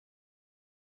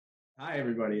Hi,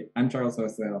 everybody. I'm Charles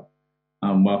Hosale.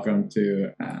 Welcome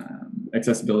to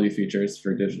Accessibility Features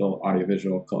for Digital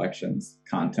Audiovisual Collections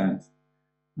Content.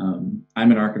 I'm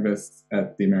an archivist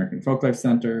at the American Folklife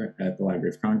Center at the Library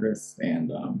of Congress,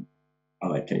 and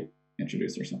I'll let Kate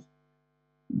introduce herself.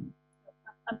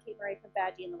 I'm Kate Murray from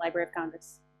FAGI in the Library of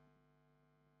Congress.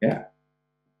 Yeah.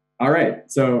 All right.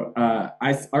 So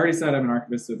I already said I'm an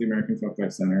archivist at the American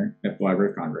Folklife Center at the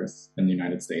Library of Congress in the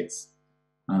United States.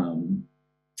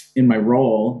 In my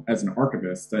role as an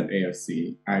archivist at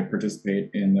AFC, I participate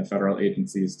in the federal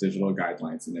agency's Digital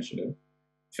Guidelines Initiative,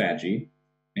 FAGI,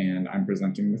 and I'm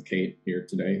presenting with Kate here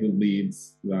today, who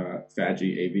leads the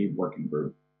FAGI AV working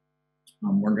group.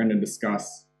 We're going to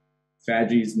discuss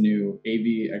FAGI's new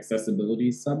AV accessibility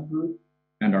subgroup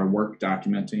and our work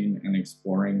documenting and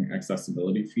exploring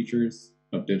accessibility features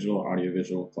of digital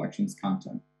audiovisual collections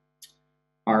content.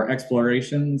 Our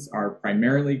explorations are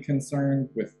primarily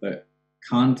concerned with the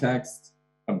context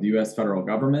of the U.S. federal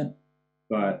government,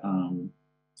 but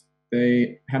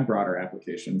they have broader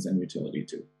applications and utility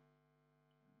too.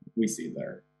 We see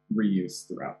their reuse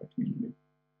throughout the community.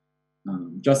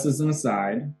 Just as an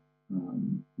aside,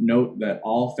 note that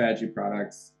all FAGI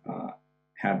products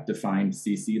have defined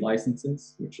CC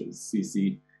licenses, which is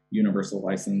CC Universal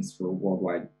License for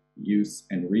Worldwide Use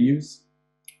and Reuse,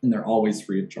 and they're always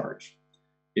free of charge.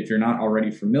 If you're not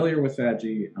already familiar with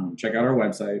FAGI, check out our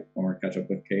website or catch up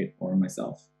with Kate or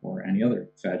myself or any other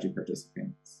FAGI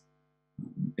participants.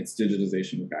 It's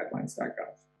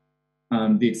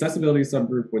digitizationguidelines.gov. The accessibility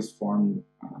subgroup was formed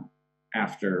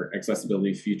after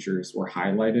accessibility features were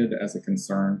highlighted as a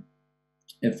concern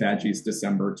at FAGI's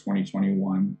December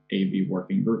 2021 AV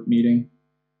working group meeting.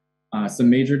 Some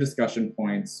major discussion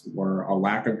points were a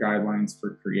lack of guidelines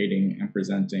for creating and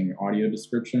presenting audio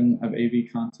description of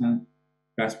AV content,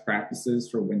 best practices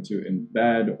for when to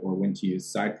embed or when to use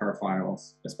sidecar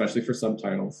files, especially for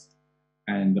subtitles,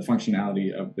 and the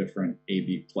functionality of different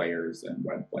AV players and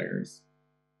web players.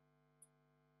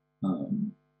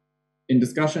 In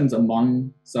discussions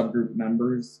among subgroup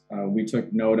members, we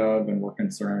took note of and were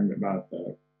concerned about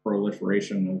the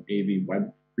proliferation of AV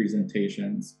web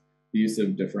presentations, the use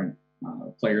of different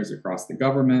players across the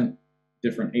government,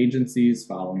 different agencies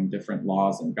following different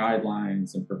laws and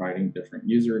guidelines and providing different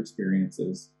user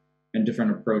experiences, and different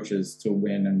approaches to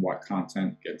when and what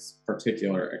content gets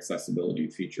particular accessibility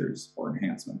features or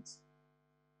enhancements.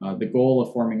 The goal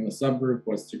of forming the subgroup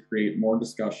was to create more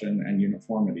discussion and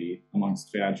uniformity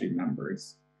amongst FAGI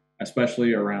members,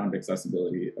 especially around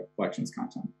accessibility of collections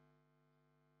content.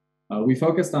 We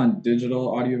focused on digital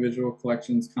audiovisual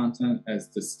collections content as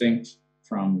distinct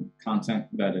from content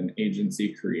that an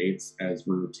agency creates as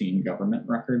routine government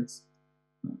records.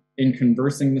 In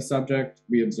conversing the subject,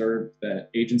 we observed that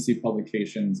agency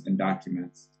publications and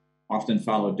documents often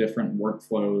follow different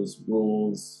workflows,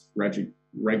 rules,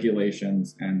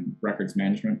 regulations, and records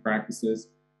management practices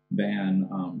than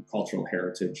cultural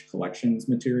heritage collections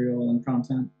material and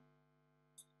content.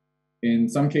 In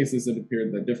some cases, it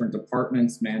appeared that different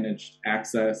departments managed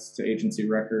access to agency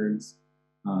records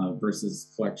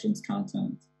versus collections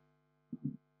content.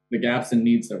 The gaps and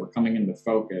needs that were coming into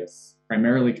focus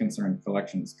primarily concerned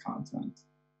collections content,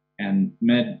 and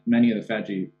many of the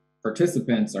FAGI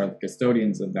participants are the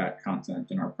custodians of that content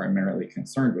and are primarily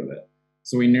concerned with it.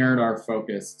 So we narrowed our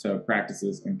focus to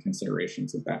practices and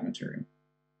considerations of that material.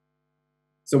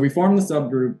 So we formed the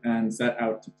subgroup and set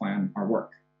out to plan our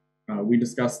work. We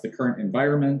discussed the current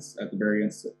environments at the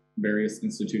various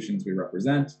institutions we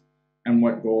represent, and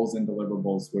what goals and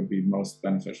deliverables would be most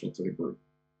beneficial to the group.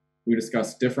 We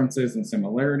discussed differences and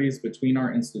similarities between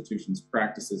our institution's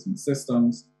practices and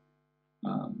systems.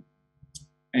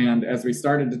 And as we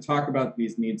started to talk about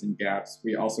these needs and gaps,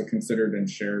 we also considered and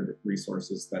shared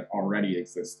resources that already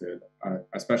existed,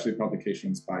 especially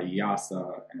publications by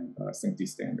IASA and SMPTE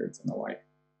standards and the like.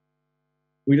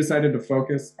 We decided to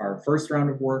focus our first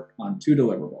round of work on two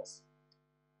deliverables.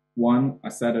 One, a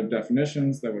set of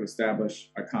definitions that would establish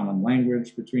a common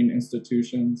language between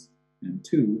institutions, and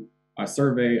two, a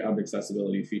survey of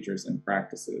accessibility features and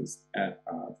practices at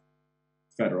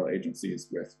federal agencies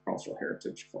with cultural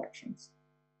heritage collections.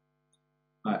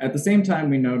 At the same time,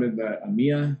 we noted that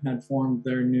AMIA had formed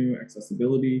their new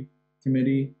accessibility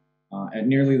committee at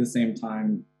nearly the same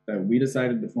time that we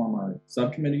decided to form our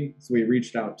subcommittee. So we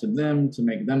reached out to them to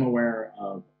make them aware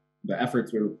of the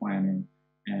efforts we were planning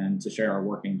and to share our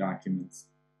working documents.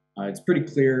 It's pretty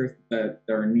clear that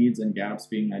there are needs and gaps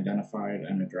being identified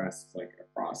and addressed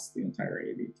across the entire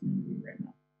AV community right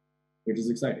now, which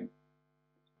is exciting.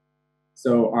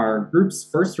 So our group's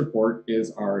first report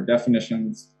is our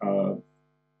definitions of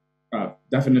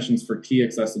definitions for key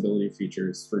accessibility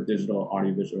features for digital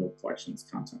audiovisual collections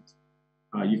content.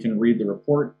 You can read the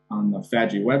report on the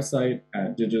FADGI website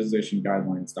at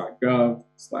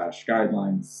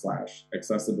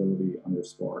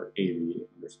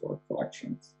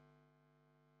digitizationguidelines.gov/guidelines/accessibility_AV_collections.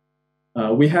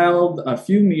 We held a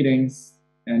few meetings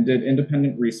and did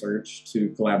independent research to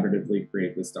collaboratively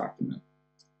create this document.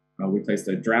 We placed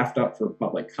a draft up for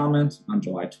public comment on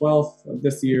July 12th of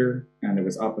this year, and it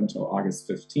was up until August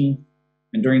 15th.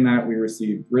 And during that, we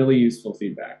received really useful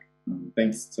feedback.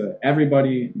 Thanks to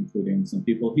everybody, including some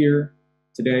people here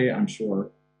today, I'm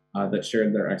sure, that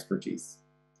shared their expertise.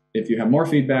 If you have more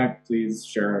feedback, please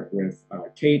share it with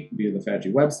Kate via the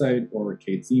FADGI website or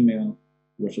Kate's email,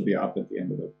 which will be up at the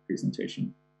end of the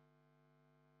presentation.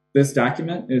 This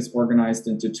document is organized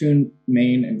into two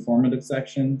main informative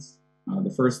sections. The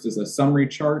first is a summary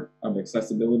chart of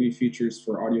accessibility features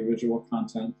for audiovisual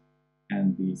content,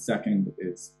 and the second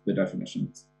is the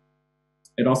definitions.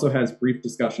 It also has brief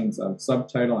discussions of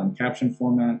subtitle and caption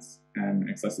formats and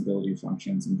accessibility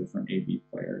functions in different AV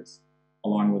players,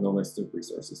 along with a list of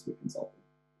resources we consulted.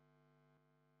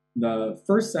 The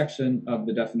first section of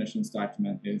the definitions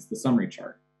document is the summary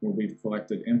chart, where we've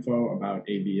collected info about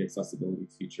AV accessibility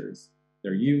features,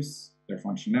 their use, their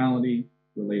functionality,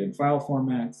 related file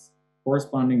formats,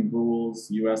 corresponding rules,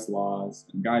 US laws,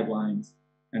 and guidelines,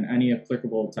 and any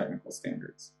applicable technical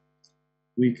standards.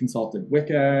 We consulted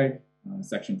WCAG,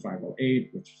 Section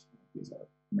 508, which these are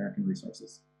American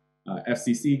resources,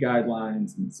 FCC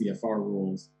guidelines and CFR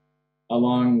rules,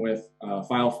 along with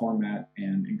file format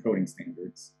and encoding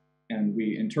standards. And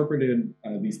we interpreted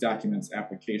these documents'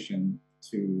 application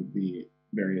to the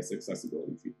various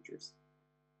accessibility features.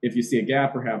 If you see a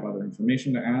gap or have other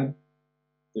information to add,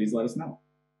 please let us know.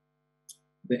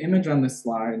 The image on this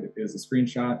slide is a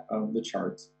screenshot of the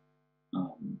chart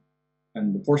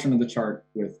and the portion of the chart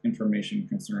with information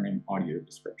concerning audio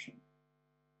description.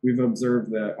 We've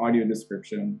observed that audio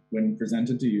description, when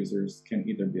presented to users, can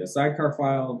either be a sidecar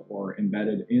file or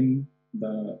embedded in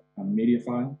the media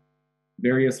file.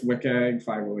 Various WCAG,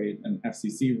 508, and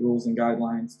FCC rules and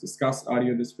guidelines discuss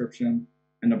audio description,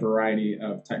 and a variety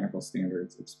of technical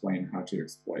standards explain how to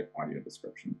exploit audio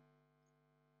description.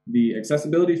 The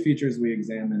accessibility features we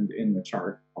examined in the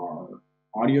chart are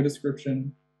audio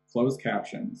description, closed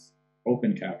captions,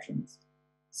 open captions,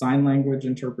 sign language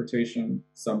interpretation,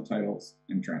 subtitles,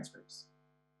 and transcripts.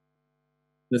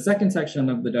 The second section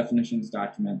of the definitions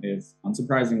document is,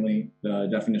 unsurprisingly, the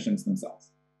definitions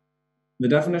themselves. The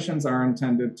definitions are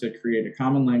intended to create a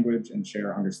common language and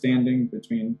share understanding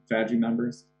between FADGI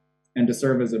members, and to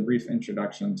serve as a brief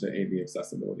introduction to AV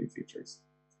accessibility features.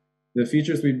 The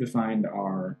features we've defined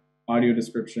are audio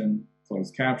description,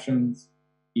 closed captions,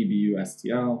 EBU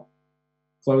STL,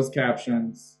 closed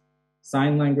captions,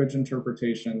 sign language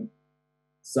interpretation,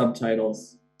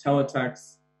 subtitles,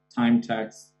 teletext, time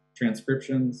text,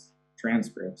 transcriptions,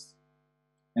 transcripts,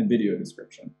 and video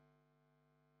description.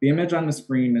 The image on the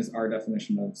screen is our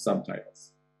definition of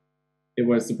subtitles. It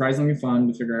was surprisingly fun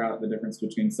to figure out the difference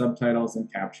between subtitles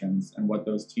and captions and what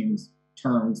those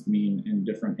terms mean in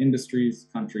different industries,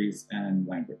 countries, and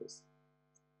languages.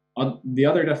 The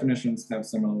other definitions have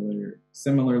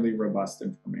similarly robust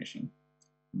information.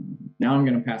 Now I'm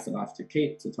going to pass it off to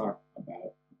Kate to talk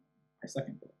about our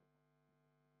second bullet.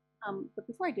 But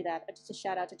before I do that, just a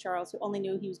shout out to Charles, who only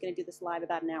knew he was going to do this live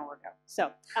about an hour ago.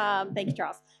 So thank you,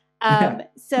 Charles.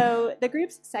 So the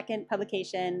group's second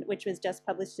publication, which was just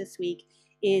published this week,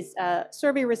 is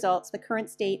survey results, the current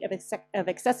state of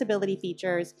accessibility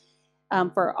features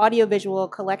for audiovisual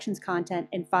collections content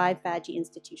in 5 FADGI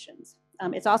institutions.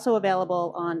 It's also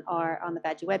available on the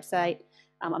FADGI website.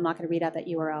 I'm not going to read out that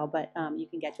URL, but you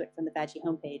can get to it from the FADGI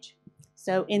homepage.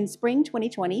 So in spring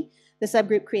 2020, the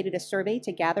subgroup created a survey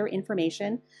to gather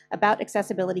information about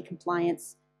accessibility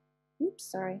compliance.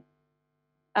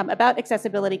 About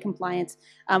accessibility compliance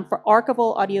for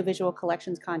archival audiovisual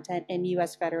collections content in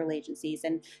U.S. federal agencies.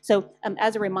 And so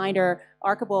as a reminder,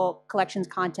 archival collections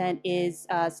content is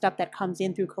stuff that comes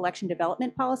in through collection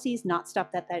development policies, not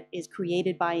stuff that is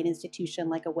created by an institution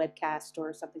like a webcast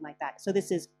or something like that. So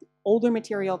this is older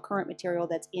material, current material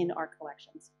that's in our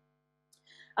collections.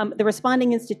 The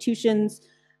responding institutions,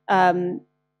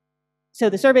 so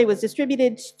the survey was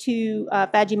distributed to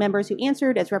FADGI members who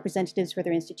answered as representatives for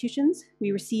their institutions.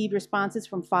 We received responses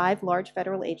from 5 large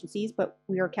federal agencies, but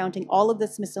we are counting all of the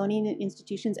Smithsonian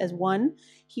institutions as one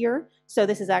here, so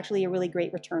this is actually a really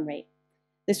great return rate.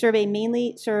 The survey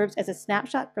mainly serves as a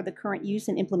snapshot for the current use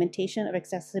and implementation of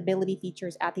accessibility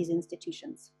features at these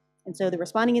institutions. And so the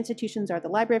responding institutions are the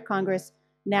Library of Congress,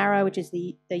 NARA, which is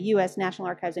the U.S. National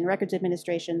Archives and Records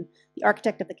Administration, the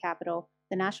Architect of the Capitol,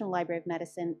 the National Library of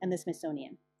Medicine, and the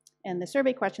Smithsonian. And the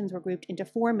survey questions were grouped into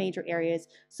 4 major areas,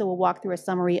 so we'll walk through a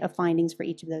summary of findings for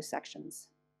each of those sections.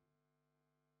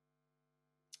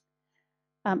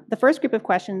 The first group of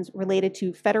questions related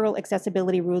to federal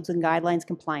accessibility rules and guidelines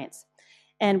compliance.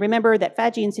 And remember that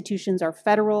FADG institutions are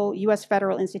federal, U.S.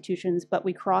 federal institutions, but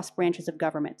we cross branches of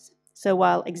government. So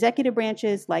while executive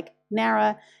branches like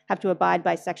NARA have to abide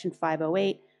by Section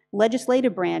 508,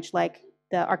 legislative branch like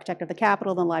the Architect of the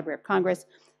Capitol and the Library of Congress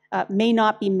may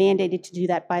not be mandated to do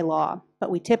that by law, but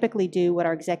we typically do what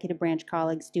our executive branch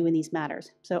colleagues do in these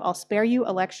matters. So I'll spare you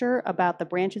a lecture about the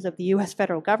branches of the U.S.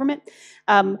 federal government,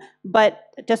 but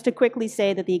just to quickly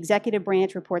say that the executive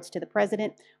branch reports to the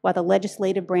president, while the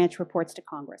legislative branch reports to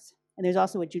Congress. And there's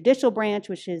also a judicial branch,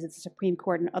 which is the Supreme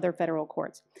Court and other federal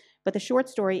courts. But the short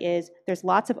story is there's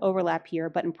lots of overlap here,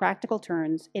 but in practical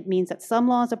terms, it means that some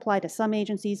laws apply to some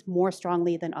agencies more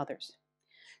strongly than others.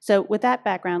 So with that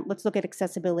background, let's look at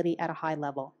accessibility at a high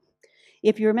level.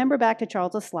 If you remember back to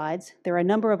Charles's slides, there are a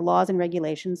number of laws and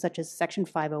regulations such as Section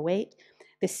 508,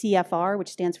 the CFR, which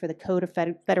stands for the Code of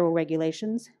Federal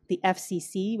Regulations, the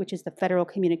FCC, which is the Federal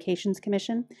Communications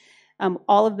Commission.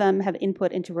 All of them have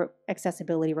input into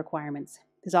accessibility requirements.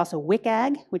 There's also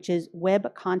WCAG, which is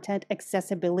Web Content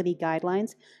Accessibility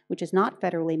Guidelines, which is not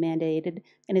federally mandated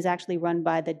and is actually run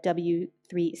by the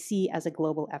W3C as a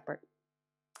global effort.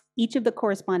 Each of the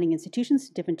corresponding institutions,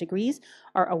 to different degrees,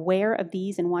 are aware of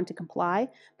these and want to comply,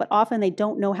 but often they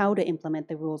don't know how to implement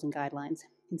the rules and guidelines.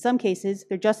 In some cases,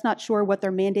 they're just not sure what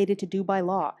they're mandated to do by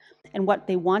law and what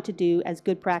they want to do as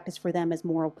good practice for them as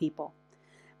moral people.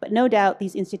 But no doubt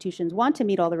these institutions want to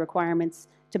meet all the requirements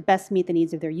to best meet the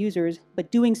needs of their users,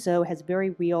 but doing so has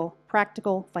very real,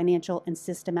 practical, financial, and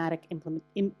systematic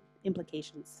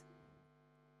implications.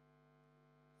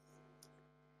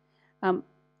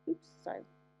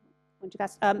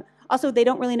 Also, they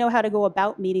don't really know how to go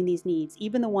about meeting these needs,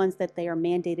 even the ones that they are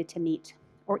mandated to meet,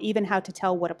 or even how to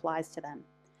tell what applies to them.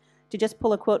 To just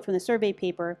pull a quote from the survey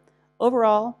paper,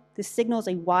 overall, this signals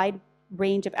a wide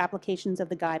range of applications of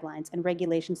the guidelines and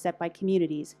regulations set by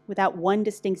communities, without one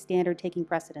distinct standard taking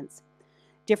precedence.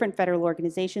 Different federal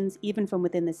organizations, even from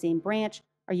within the same branch,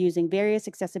 are using various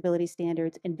accessibility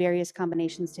standards and various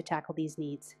combinations to tackle these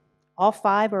needs. All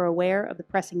 5 are aware of the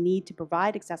pressing need to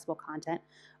provide accessible content,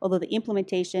 although the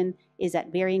implementation is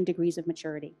at varying degrees of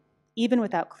maturity, even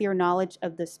without clear knowledge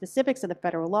of the specifics of the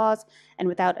federal laws and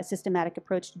without a systematic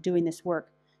approach to doing this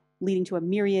work, leading to a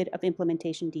myriad of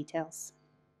implementation details.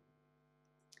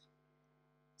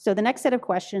 So the next set of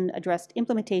questions addressed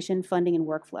implementation, funding, and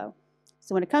workflow.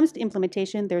 So when it comes to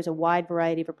implementation, there's a wide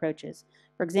variety of approaches.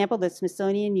 For example, the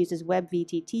Smithsonian uses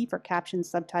WebVTT for captions,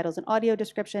 subtitles, and audio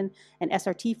description, and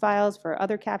SRT files for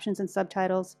other captions and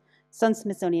subtitles. Some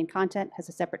Smithsonian content has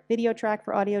a separate video track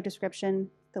for audio description.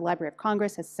 The Library of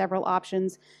Congress has several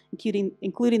options,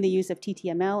 including the use of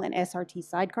TTML and SRT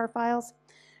sidecar files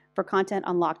for content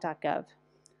on lock.gov.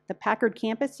 The Packard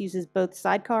campus uses both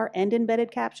sidecar and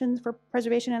embedded captions for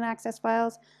preservation and access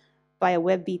files via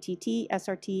WebVTT,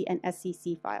 SRT, and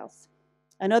SCC files.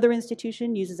 Another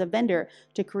institution uses a vendor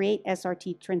to create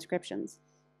SRT transcriptions.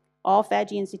 All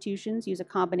FADG institutions use a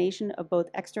combination of both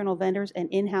external vendors and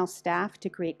in-house staff to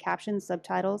create captions,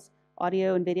 subtitles,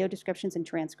 audio and video descriptions, and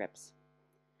transcripts.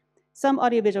 Some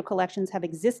audiovisual collections have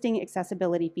existing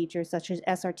accessibility features such as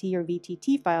SRT or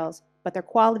VTT files, but their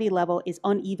quality level is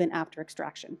uneven after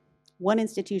extraction. One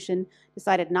institution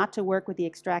decided not to work with the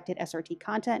extracted SRT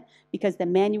content because the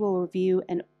manual review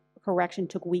and correction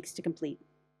took weeks to complete.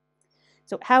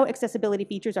 So how accessibility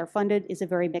features are funded is a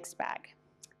very mixed bag.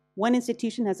 One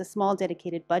institution has a small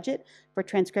dedicated budget for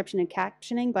transcription and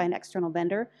captioning by an external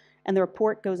vendor, and the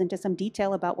report goes into some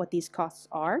detail about what these costs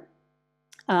are.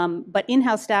 But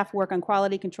in-house staff work on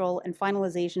quality control and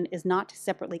finalization is not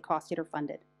separately costed or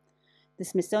funded. The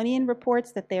Smithsonian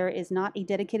reports that there is not a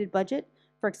dedicated budget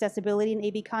for accessibility in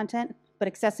AV content, but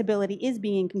accessibility is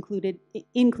being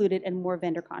included in more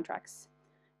vendor contracts.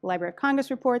 The Library of Congress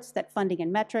reports that funding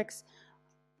and metrics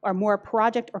are more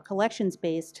project or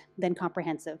collections-based than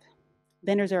comprehensive.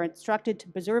 Vendors are instructed to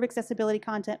preserve accessibility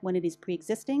content when it is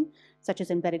pre-existing, such as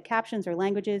embedded captions or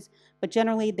languages, but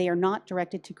generally they are not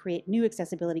directed to create new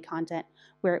accessibility content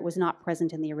where it was not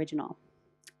present in the original.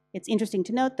 It's interesting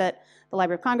to note that the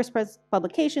Library of Congress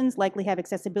publications likely have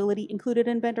accessibility included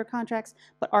in vendor contracts,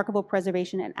 but archival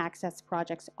preservation and access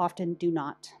projects often do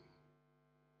not.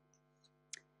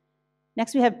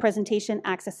 Next, we have presentation,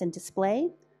 access, and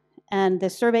display. And the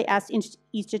survey asked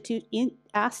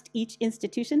each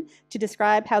institution to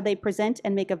describe how they present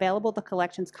and make available the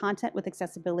collection's content with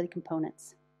accessibility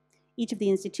components. Each of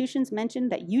the institutions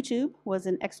mentioned that YouTube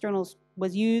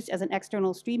was used as an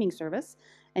external streaming service,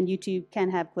 and YouTube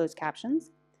can have closed captions.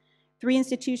 3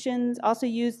 institutions also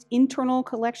used internal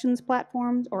collections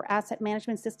platforms or asset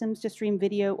management systems to stream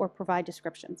video or provide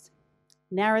descriptions.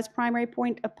 NARA's primary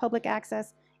point of public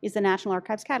access is the National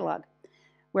Archives catalog,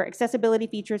 where accessibility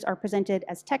features are presented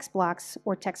as text blocks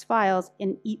or text files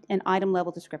in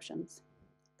item-level descriptions.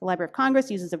 The Library of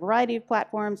Congress uses a variety of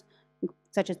platforms,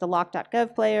 such as the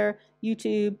lock.gov player,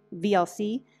 YouTube,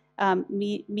 VLC,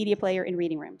 media player in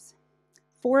reading rooms.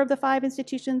 4 of the 5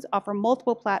 institutions offer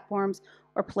multiple platforms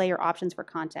or player options for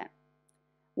content.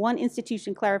 1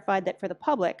 institution clarified that for the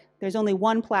public, there's only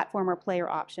 1 platform or player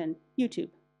option,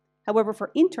 YouTube. However,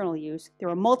 for internal use, there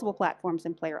are multiple platforms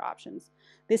and player options.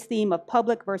 This theme of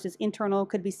public versus internal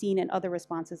could be seen in other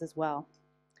responses as well.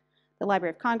 The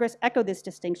Library of Congress echoed this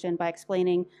distinction by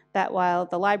explaining that while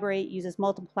the library uses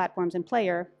multiple platforms and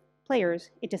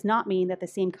players, it does not mean that the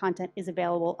same content is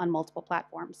available on multiple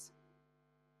platforms.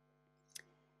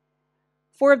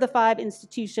 4 of the 5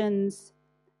 institutions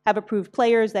have approved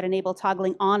players that enable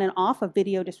toggling on and off of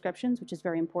video descriptions, which is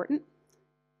very important.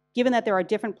 Given that there are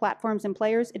different platforms and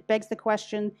players, it begs the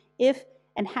question if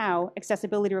and how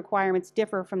accessibility requirements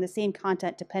differ from the same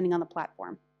content depending on the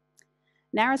platform.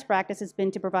 NARA's practice has been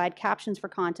to provide captions for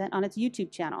content on its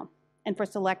YouTube channel and for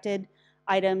selected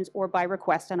items or by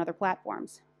request on other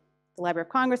platforms. The Library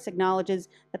of Congress acknowledges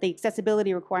that the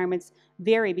accessibility requirements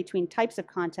vary between types of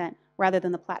content rather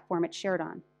than the platform it's shared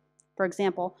on. For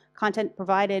example, content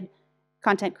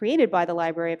created by the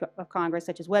Library of Congress,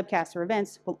 such as webcasts or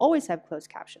events, will always have closed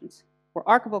captions, where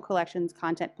archival collections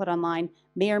content put online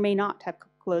may or may not have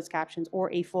closed captions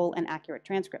or a full and accurate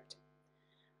transcript.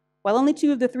 While only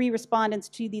 2 of the 3 respondents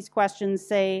to these questions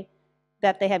say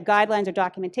that they have guidelines or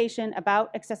documentation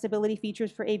about accessibility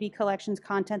features for AV collections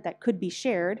content that could be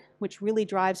shared, which really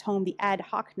drives home the ad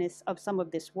hocness of some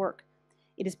of this work,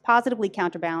 it is positively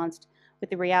counterbalanced with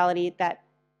the reality that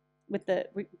with the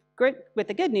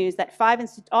good news that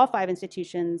all 5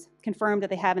 institutions confirmed that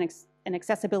they have an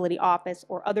accessibility office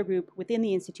or other group within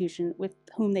the institution with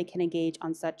whom they can engage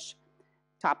on such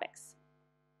topics.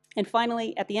 And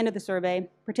finally, at the end of the survey,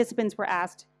 participants were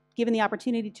asked, given the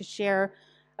opportunity to share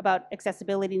about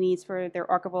accessibility needs for their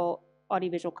archival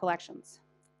audiovisual collections.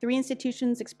 3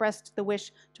 institutions expressed the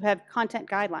wish to have content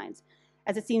guidelines,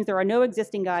 as it seems there are no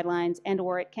existing guidelines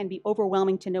and/or it can be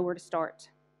overwhelming to know where to start.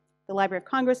 The Library of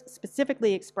Congress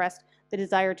specifically expressed the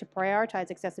desire to prioritize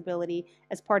accessibility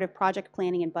as part of project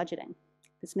planning and budgeting.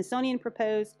 The Smithsonian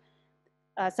proposed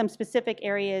some specific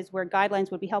areas where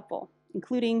guidelines would be helpful,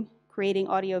 including creating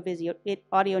audio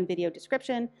and video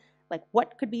description, like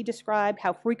what could be described,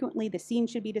 how frequently the scene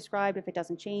should be described if it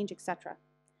doesn't change, etc.,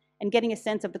 and getting a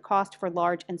sense of the cost for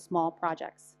large and small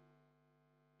projects.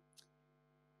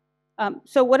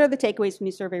 So what are the takeaways from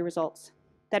these survey results?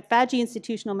 That FADGI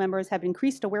institutional members have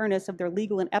increased awareness of their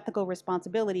legal and ethical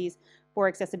responsibilities for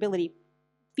accessibility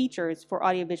features for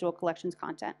audiovisual collections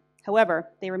content. However,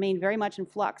 they remain very much in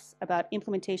flux about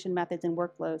implementation methods and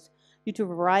workflows due to a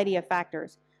variety of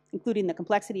factors, including the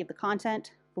complexity of the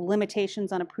content, the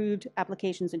limitations on approved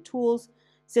applications and tools,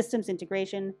 systems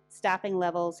integration, staffing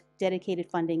levels, dedicated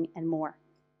funding, and more.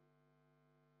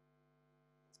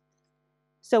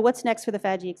 So what's next for the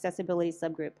FADGI accessibility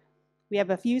subgroup? We have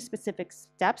a few specific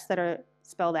steps that are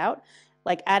spelled out,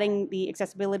 like adding the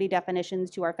accessibility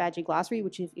definitions to our FADGI glossary,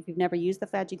 which if you've never used the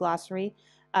FADGI glossary,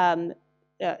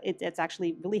 it's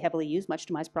actually really heavily used, much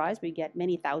to my surprise. We get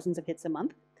many thousands of hits a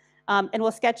month. And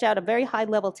we'll sketch out a very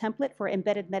high-level template for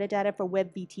embedded metadata for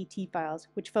web VTT files,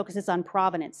 which focuses on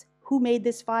provenance. Who made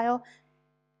this file?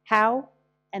 How?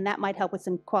 And that might help with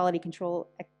some quality control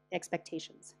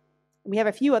expectations. We have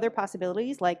a few other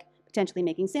possibilities, like potentially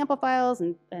making sample files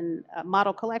and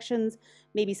model collections,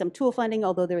 maybe some tool funding,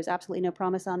 although there is absolutely no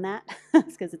promise on that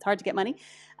because it's hard to get money.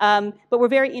 But we're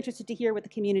very interested to hear what the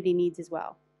community needs as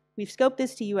well. We've scoped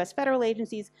this to US federal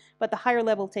agencies, but the higher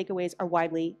level takeaways are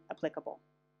widely applicable.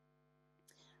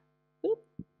 Oop,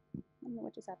 I don't know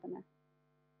what just happened there.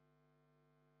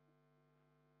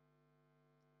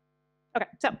 Okay,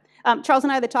 so Charles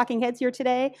and I are the talking heads here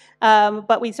today,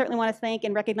 but we certainly want to thank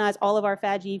and recognize all of our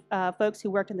FADGI folks who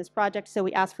worked in this project. So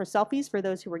we asked for selfies for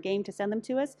those who were game to send them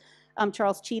to us.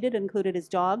 Charles cheated and included his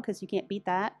dog because you can't beat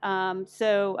that.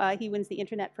 So he wins the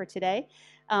internet for today.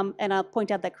 And I'll point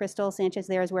out that Crystal Sanchez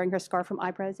there is wearing her scarf from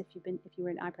iPres if you were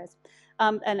in iPres.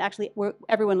 And actually,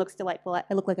 everyone looks delightful.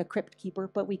 I look like a crypt keeper,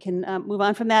 but we can move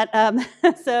on from that.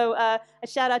 So a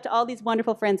shout out to all these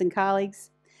wonderful friends and colleagues.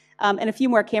 And a few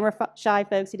more camera-shy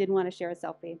folks who didn't want to share a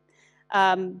selfie.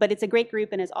 But it's a great group,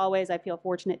 and as always, I feel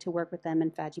fortunate to work with them in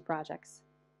FADGI projects.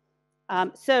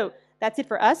 So that's it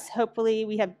for us. Hopefully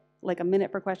we have like a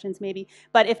minute for questions maybe,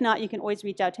 but if not, you can always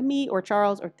reach out to me or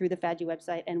Charles or through the FADU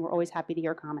website, and we're always happy to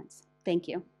hear comments. Thank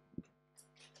you.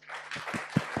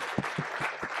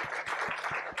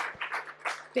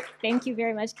 Thank you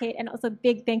very much, Kate, and also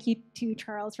big thank you to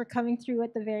Charles for coming through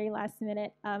at the very last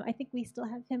minute. I think we still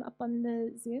have him up on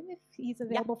the Zoom if he's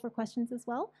available for questions as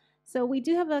well. So we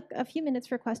do have a few minutes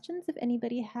for questions if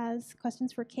anybody has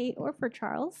questions for Kate or for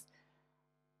Charles.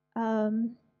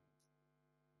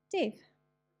 Dave.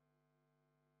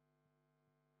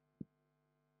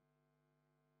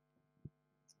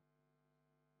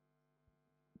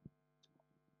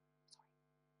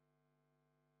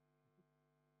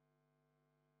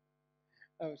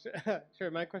 Oh, sure.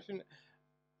 My question,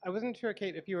 I wasn't sure,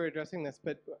 Kate, if you were addressing this,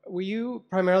 but were you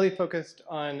primarily focused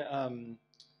on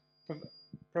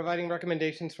providing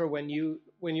recommendations for when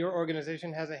your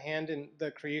organization has a hand in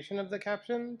the creation of the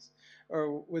captions,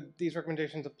 or would these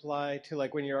recommendations apply to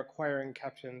like when you're acquiring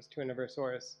captions to another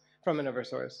source from another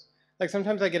source? Like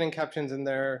sometimes I get in captions and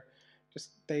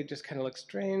they just kind of look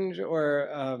strange,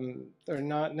 or they're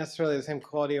not necessarily the same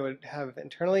quality I would have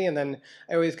internally, and then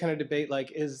I always kind of debate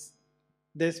like, is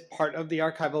this part of the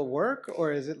archival work,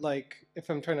 or is it like if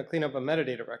I'm trying to clean up a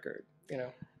metadata record, you know?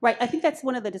 Right, I think that's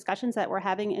one of the discussions that we're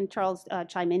having, and Charles,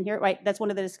 chime in here, right? That's one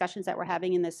of the discussions that we're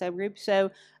having in this subgroup.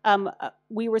 So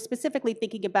we were specifically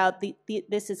thinking about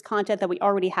this is content that we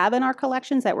already have in our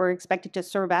collections that we're expected to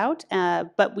serve out,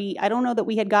 but I don't know that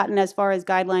we had gotten as far as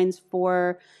guidelines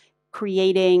for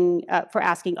creating, for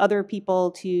asking other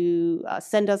people to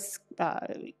send us,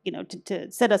 to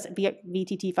send us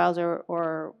VTT files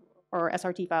or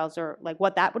SRT files, or like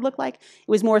what that would look like. It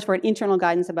was more for an internal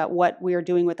guidance about what we are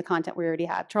doing with the content we already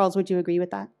have. Charles, would you agree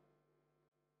with that?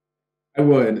 I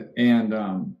would,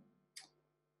 and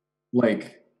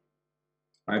like,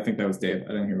 I think that was Dave.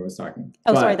 I didn't hear who was talking.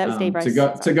 Oh, sorry, that was Dave Rice.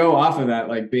 To go off of that,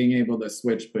 like being able to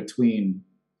switch between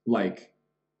like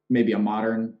maybe a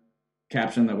modern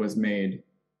caption that was made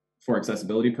for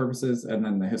accessibility purposes and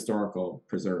then the historical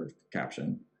preserved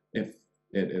caption, if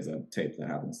it is a tape that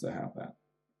happens to have that.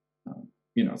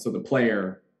 So the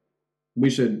player, we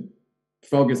should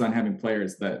focus on having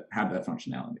players that have that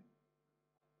functionality.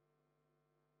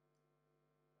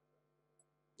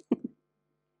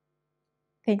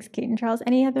 Thanks, Kate and Charles.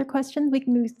 Any other questions? We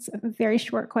can move a very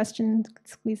short question,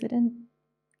 squeeze it in.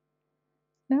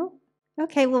 No?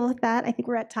 Okay, well, with that, I think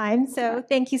we're at time. So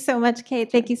thank you so much,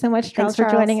 Kate. Thank you so much, Charles, for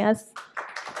joining us.